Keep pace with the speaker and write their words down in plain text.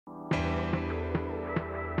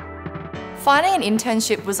Finding an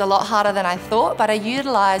internship was a lot harder than I thought, but I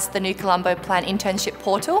utilised the new Colombo Plan internship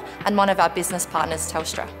portal and one of our business partners,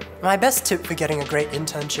 Telstra. My best tip for getting a great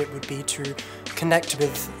internship would be to connect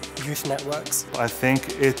with youth networks. I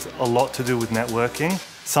think it's a lot to do with networking.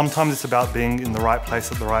 Sometimes it's about being in the right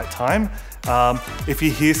place at the right time. If you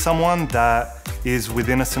hear someone that is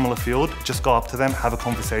within a similar field, just go up to them, have a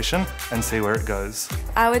conversation and see where it goes.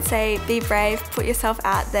 I would say be brave, put yourself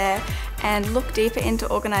out there and look deeper into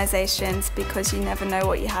organisations because you never know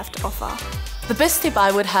what you have to offer. The best tip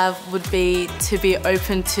I would have would be to be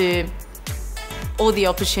open to all the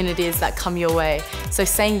opportunities that come your way. So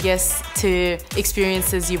saying yes to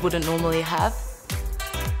experiences you wouldn't normally have.